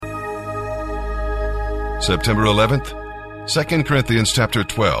September 11th, 2 Corinthians chapter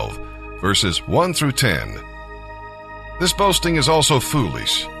 12, verses 1 through 10. This boasting is also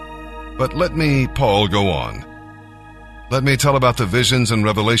foolish. But let me, Paul, go on. Let me tell about the visions and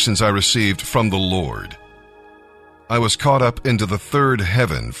revelations I received from the Lord. I was caught up into the third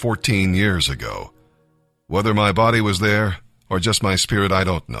heaven 14 years ago. Whether my body was there or just my spirit, I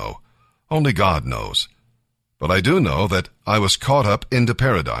don't know. Only God knows. But I do know that I was caught up into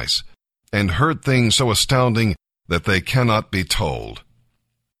paradise and heard things so astounding that they cannot be told.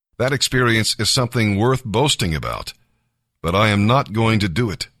 That experience is something worth boasting about, but I am not going to do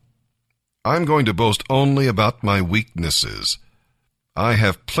it. I'm going to boast only about my weaknesses. I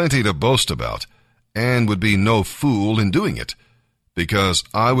have plenty to boast about, and would be no fool in doing it, because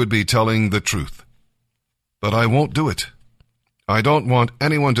I would be telling the truth. But I won't do it. I don't want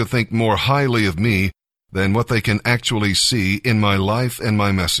anyone to think more highly of me than what they can actually see in my life and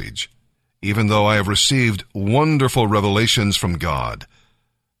my message, even though I have received wonderful revelations from God.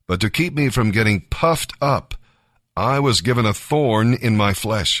 But to keep me from getting puffed up, I was given a thorn in my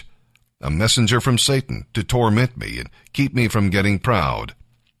flesh, a messenger from Satan to torment me and keep me from getting proud.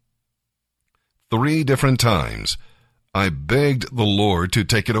 3 different times I begged the Lord to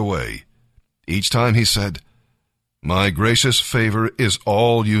take it away. Each time he said, "My gracious favor is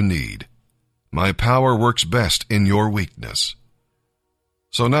all you need. My power works best in your weakness."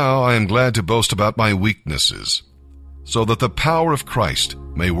 So now I am glad to boast about my weaknesses, so that the power of Christ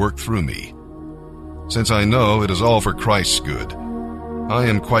may work through me. Since I know it is all for Christ's good, I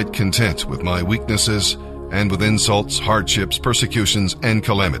am quite content with my weaknesses and with insults, hardships, persecutions, and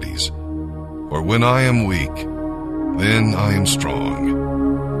calamities. For when I am weak, then I am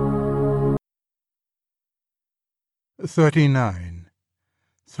strong. 39.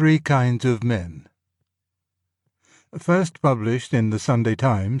 3 Kinds of Men. First published in the Sunday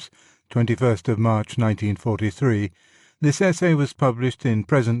Times, 21st of March 1943, this essay was published in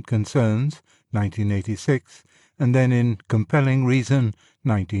Present Concerns, 1986, and then in Compelling Reason,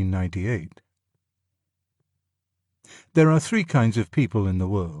 1998. There are 3 kinds of people in the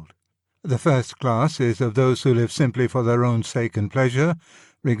world. The first class is of those who live simply for their own sake and pleasure,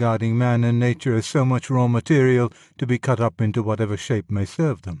 regarding man and nature as so much raw material to be cut up into whatever shape may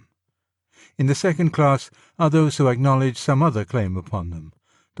serve them. In the second class are those who acknowledge some other claim upon them,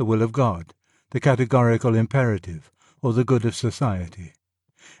 the will of God, the categorical imperative, or the good of society,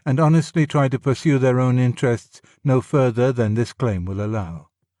 and honestly try to pursue their own interests no further than this claim will allow.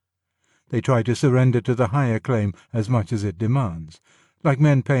 They try to surrender to the higher claim as much as it demands, like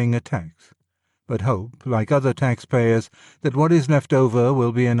men paying a tax, but hope, like other taxpayers, that what is left over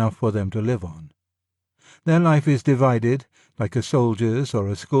will be enough for them to live on. Their life is divided, like a soldier's or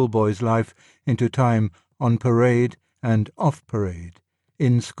a schoolboy's life, into time on parade and off parade,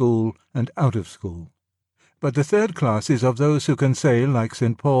 in school and out of school. But the third class is of those who can say, like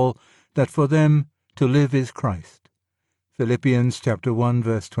St. Paul, that for them to live is Christ. Philippians chapter 1,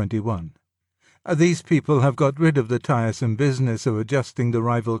 verse 21. These people have got rid of the tiresome business of adjusting the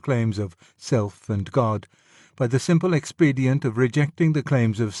rival claims of self and God by the simple expedient of rejecting the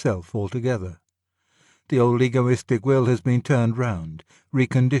claims of self altogether. The old egoistic will has been turned round,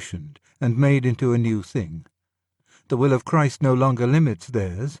 reconditioned, and made into a new thing. The will of Christ no longer limits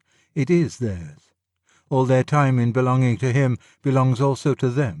theirs, it is theirs. All their time in belonging to him belongs also to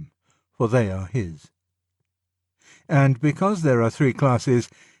them, for they are his. And because there are 3 classes,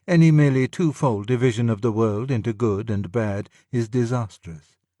 any merely twofold division of the world into good and bad is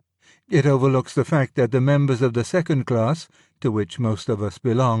disastrous. It overlooks the fact that the members of the second class, to which most of us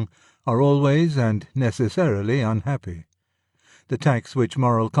belong, are always and necessarily unhappy. The tax which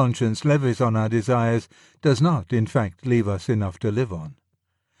moral conscience levies on our desires does not, in fact, leave us enough to live on.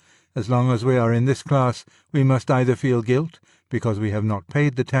 As long as we are in this class, we must either feel guilt because we have not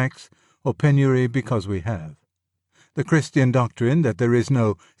paid the tax, or penury because we have. The Christian doctrine that there is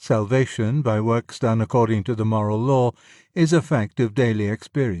no salvation by works done according to the moral law is a fact of daily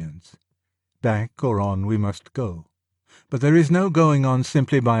experience. Back or on we must go. But there is no going on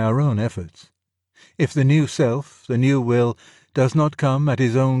simply by our own efforts. If the new self, the new will, does not come at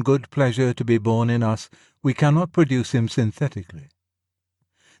his own good pleasure to be born in us, we cannot produce him synthetically.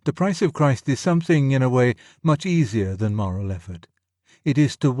 The price of Christ is something, in a way, much easier than moral effort. It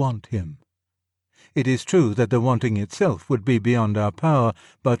is to want him. It is true that the wanting itself would be beyond our power,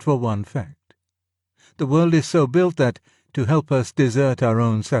 but for one fact. The world is so built that, to help us desert our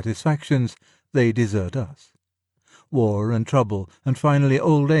own satisfactions, they desert us. War and trouble, and finally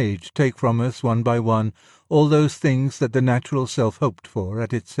old age, take from us, one by one, all those things that the natural self hoped for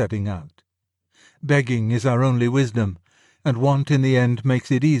at its setting out. Begging is our only wisdom, and want in the end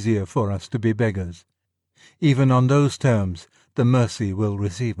makes it easier for us to be beggars. even on those terms the mercy will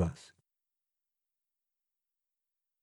receive us.